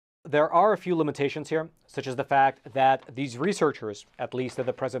there are a few limitations here, such as the fact that these researchers, at least at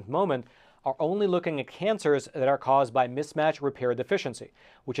the present moment, are only looking at cancers that are caused by mismatch repair deficiency,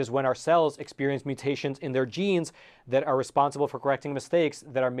 which is when our cells experience mutations in their genes that are responsible for correcting mistakes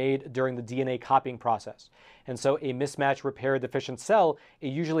that are made during the DNA copying process. And so a mismatch repair deficient cell, it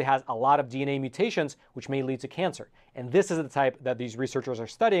usually has a lot of DNA mutations, which may lead to cancer. And this is the type that these researchers are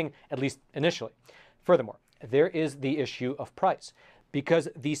studying, at least initially. Furthermore, there is the issue of price, because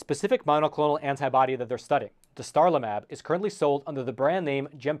the specific monoclonal antibody that they're studying, dostarlimab, is currently sold under the brand name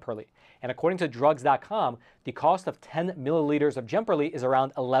Jemperli. And according to drugs.com, the cost of 10 milliliters of Jemperli is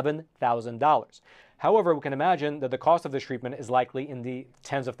around $11,000. However, we can imagine that the cost of this treatment is likely in the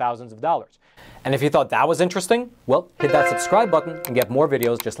tens of thousands of dollars. And if you thought that was interesting, well, hit that subscribe button and get more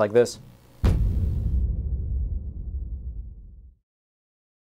videos just like this.